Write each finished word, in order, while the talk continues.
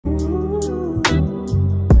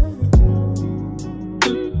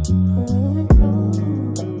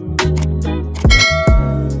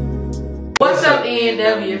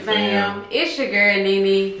fam. It's your girl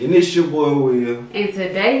Nene. And it's your boy Will. And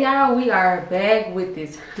today, y'all, we are back with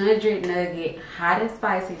this 100 nugget hot and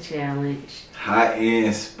spicy challenge. Hot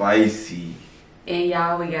and spicy. And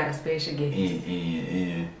y'all, we got a special gift.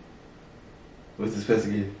 And what's the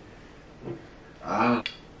special gift?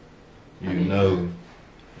 You know,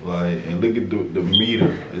 like, and look at the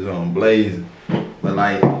meter is on blazing. But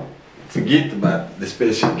like, forget about the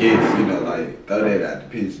special gifts, you know, like, throw that out the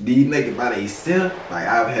pitch. These niggas by themselves, like,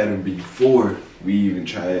 I've had them before we even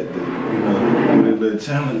tried to, you know, do the little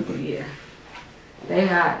challenge, but yeah, they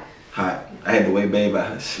hot. Hot. I had to wait babe by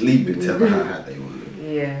her sleep and tell her how hot they were.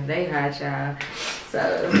 Yeah, they hot, y'all.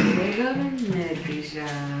 So, here go the nuggets,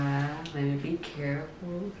 y'all. Let me be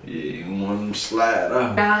careful. Yeah, you want them to slide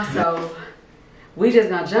off. So, we just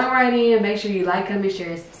gonna jump right in. Make sure you like, comment, share,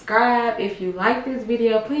 and subscribe. If you like this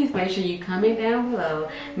video, please make sure you comment down below.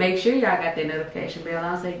 Make sure y'all got that notification bell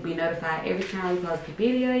on so you can be notified every time we post a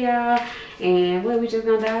video, y'all. And we just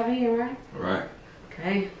gonna dive in, right? Right.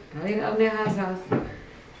 Okay, go ahead and open that hot sauce.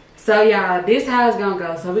 So y'all, this how it's gonna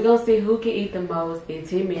go. So we're gonna see who can eat the most in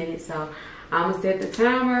 10 minutes. So I'm gonna set the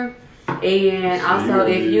timer. And also,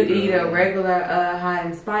 if you eat a regular hot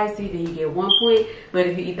and spicy, then you get 1 point. But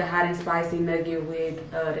if you eat the hot and spicy nugget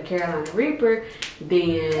with the Carolina Reaper, then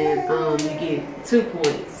you get 2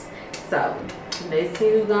 points. So let's see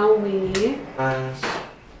who's gonna win. Nice.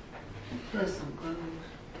 Put some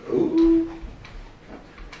glue. Ooh.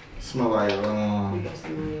 Smell like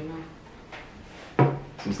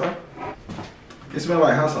some stuff. It smell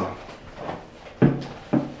like hot sauce.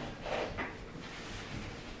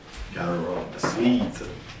 Gotta roll the seeds.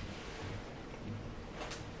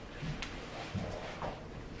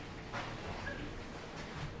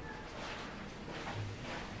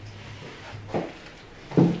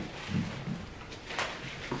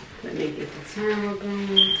 Let me get the timer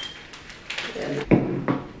going.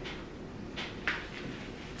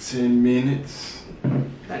 10 minutes.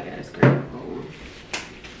 I got a scramble going.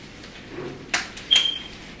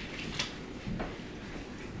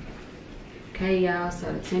 Okay, y'all,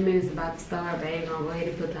 so the 10 minutes is about to start. Babe gonna go ahead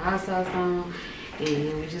and put the hot sauce on.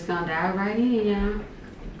 And we're just gonna dive right in, y'all.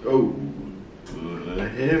 Oh, a little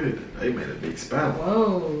heavy. They made a big spout.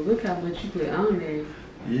 Whoa, look how much you put on there.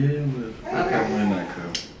 Yeah, but okay. When I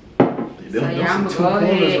come. So y'all, I'm gonna go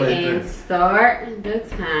ahead and start the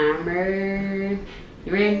timer.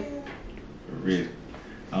 You ready? Ready.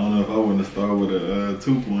 I don't know if I want to start with a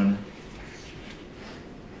 2-pointer.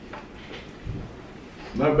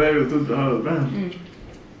 My baby took the whole thing.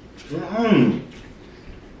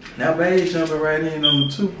 Now baby jumping right in on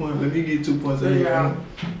the 2 point. Let me get 2 points out here.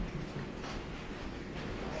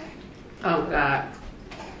 Oh God.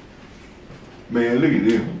 Man, look at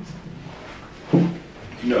them.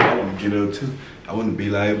 You know, I want to get up too. I want to be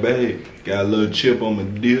like, babe, got a little chip on my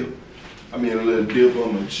dip. I mean, a little dip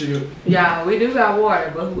on my chip. Yeah, we do got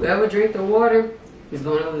water, but whoever drink the water is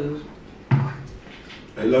going to lose.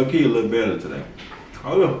 Hey, low key a little better today.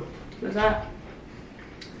 Hold up. What's that?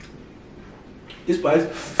 It's spicy.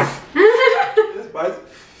 It's spicy.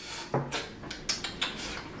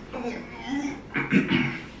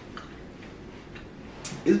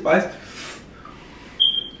 It's spicy.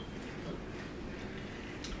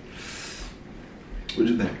 What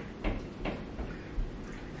you think?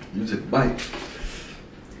 You took a bite.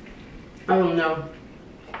 I don't know.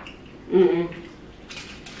 I'm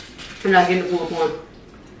not getting the 4 point.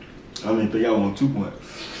 I don't even think I want 2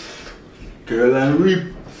 points. Carolina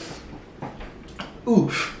Reaper.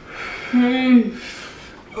 Ooh.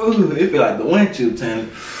 Ooh, it feel like the wind chill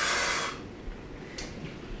time.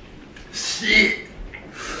 Shit.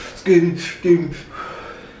 Excuse me, excuse me.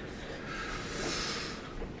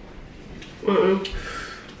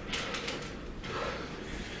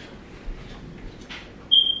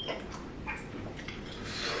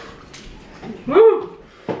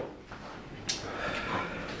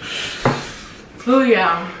 Oh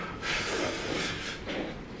yeah.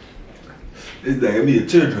 This thing gave me a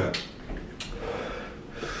teardrop.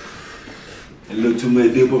 A little too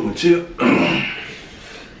much dip on my chip.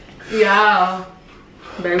 Yeah.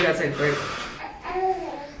 Baby, we gotta take a break.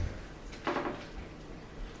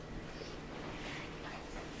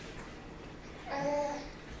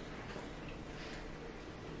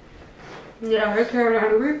 Yeah, her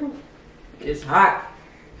Carolina Reaper. It's hot.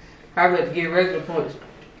 I have to get regular points.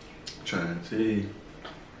 Trying to see.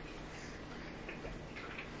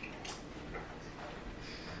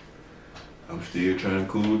 I'm still trying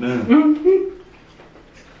to cool down.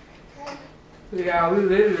 Yeah, we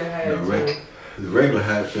literally had the regular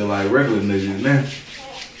hot feel like regular niggas now.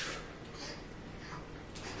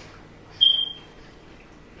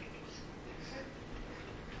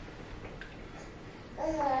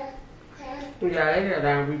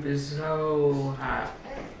 Carolina Reaper is so hot.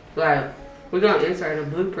 Like, we're gonna insert a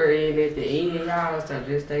blooper in at the end, y'all, so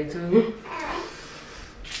just stay tuned.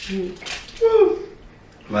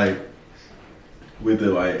 Like, with the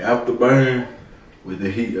like afterburn, with the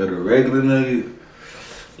heat of the regular nugget,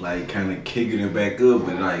 like kind of kicking it back up,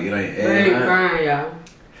 but like it ain't Very adding. fine, y'all.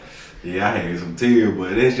 Yeah, I had some tears,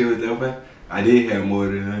 but that shit was so fire. I did have more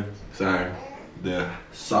than her. Sorry. The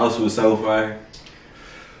sauce was so fire.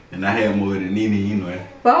 And I had more than Nene, you know.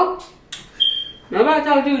 Folks, nobody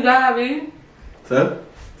told you to dive in. So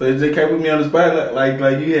you just can't put me on the spot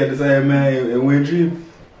like you had the same man and went tripping.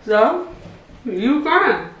 So, you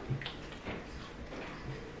fine.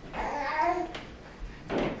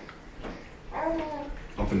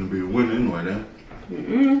 I'm finna be a winner anyway, then.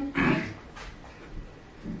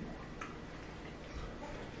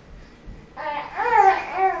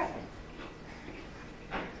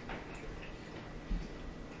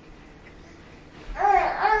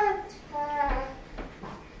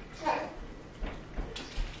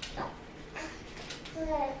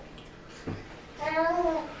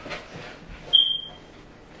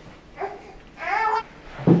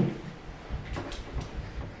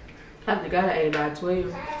 I think I ate about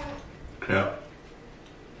 12. Yeah.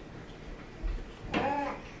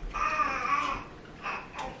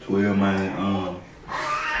 Twelve man,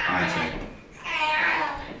 I say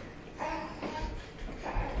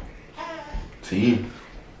 10.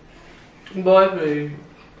 Boy, please.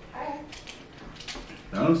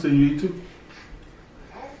 I don't see you eat two.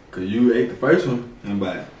 Cause you ate the first one in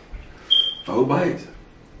about 4 bites.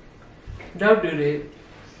 Don't do that.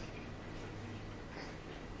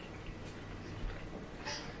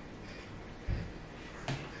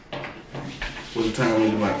 What's the time on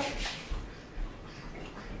the mic?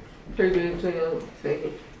 3 minutes, 12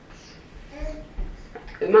 seconds.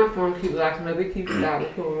 If my phone keep locking up, it keeps out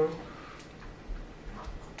of the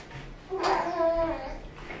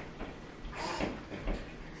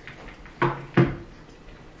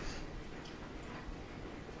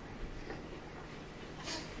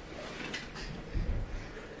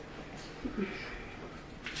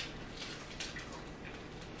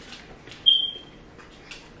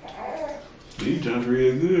These jumps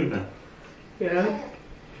real good now. Yeah.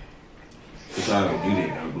 It's all I do that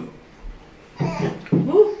though, but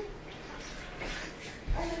Woo.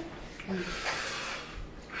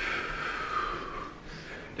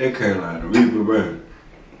 that Carolina Reaper, bro.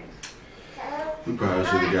 We probably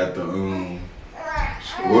should have got the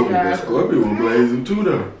Scorpion. That Scorpion was blazing too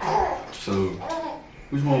though. So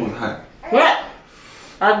which one was hot? What?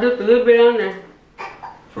 I dipped a little bit on there.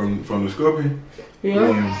 From the Scorpion?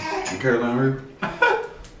 Yeah. The Carolina Reaper?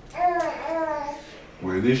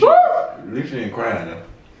 Well, at least she ain't crying though.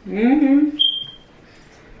 Mm-hmm.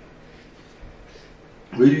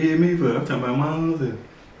 What you hit me for? I'm talking about moms.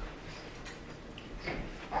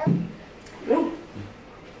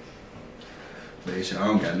 Make sure I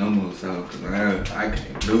don't got no more sauce because I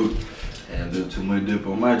can't do it. I had a little too much dip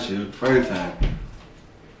on my chip the first time.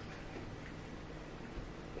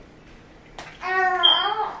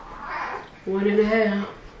 One and a half.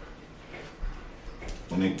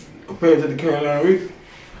 When they compared to the Carolina Reaper,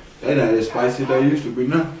 they not as spicy they used to be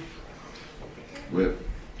now. But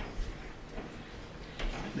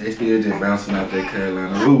they still just bouncing out that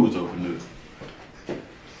Carolina rules over there.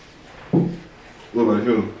 What about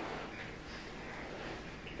you?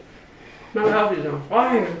 My mouth is on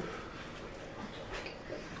fire.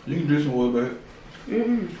 You can drink some water back.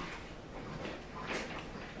 Mm-mm.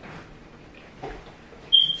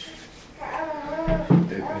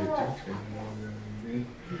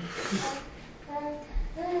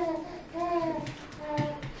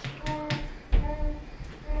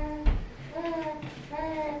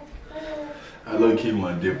 I low key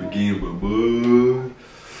want to dip again, but boy,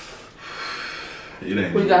 it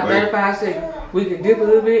ain't. We got 35 seconds. We can dip a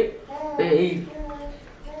little bit and eat.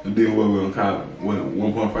 And then what we're gonna call it? What,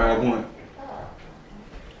 1.5 point?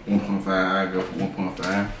 1.5, I go for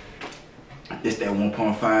 1.5. It's that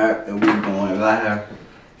 1.5 and we going live.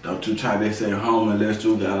 Don't you try this at home unless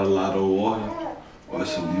you got a lot of water or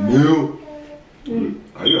some milk.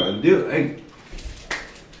 Oh, you got a dip, hey.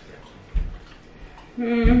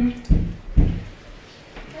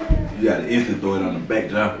 You gotta instantly throw it on the back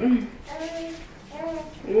drop.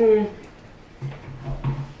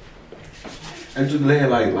 And just let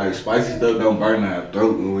like spicy stuff don't burn our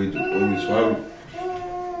throat when we swallow.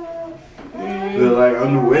 Feel like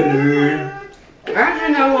I'm the winner. I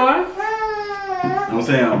drink no water. I'm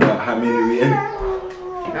saying about how many we ate.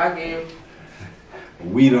 I give.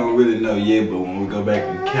 We don't really know yet, but when we go back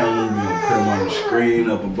and count them, we're gonna put them on the screen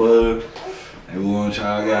up above. And we want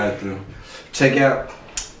y'all guys to check out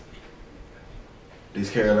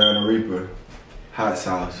this Carolina Reaper hot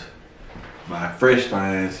sauce by Fresh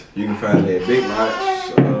Finds. You can find that at Big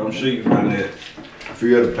Lots. I'm sure you can find that a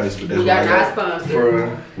few other places, but that's we got not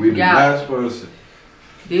sponsored. We do not sponsor.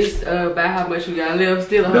 This about how much we got left,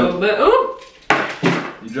 still a whole, but ooh.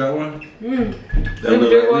 You drop one? That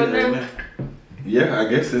look drink like one now? Yeah, I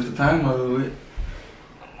guess it's the time of it.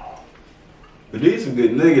 But these some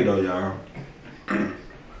good nugget though, y'all.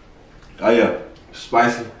 Oh yeah,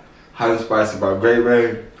 spicy, hot and spicy by Great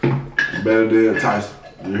Bay. Better than Tyson.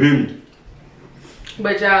 You hear me?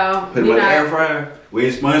 But y'all, put them in the air fryer. We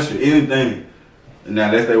ain't sponsored anything. And now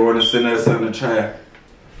unless they want to send us something to try.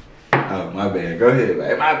 Oh, my bad. Go ahead,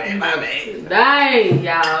 babe. My bad. Dang,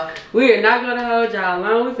 y'all. We are not gonna hold y'all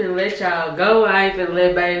long. We finna let y'all go. I ain't finna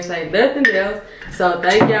let babe say nothing else. So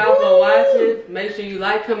thank y'all for watching. Make sure you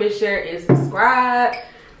like, comment, share, and subscribe.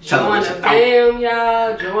 Join the fam,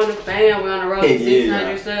 y'all. Join the fam. We're on the road to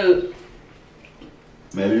 600 subs.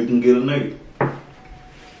 Maybe you can get a nugget.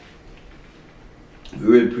 We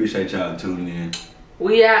really appreciate y'all tuning in.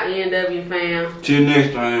 We out, NW fam. Till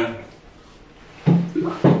next time.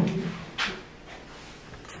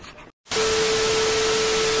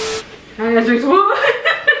 I gotta drink some more.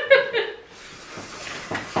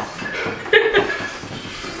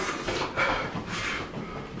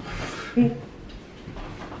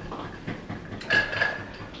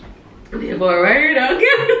 That boy right here, don't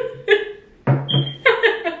get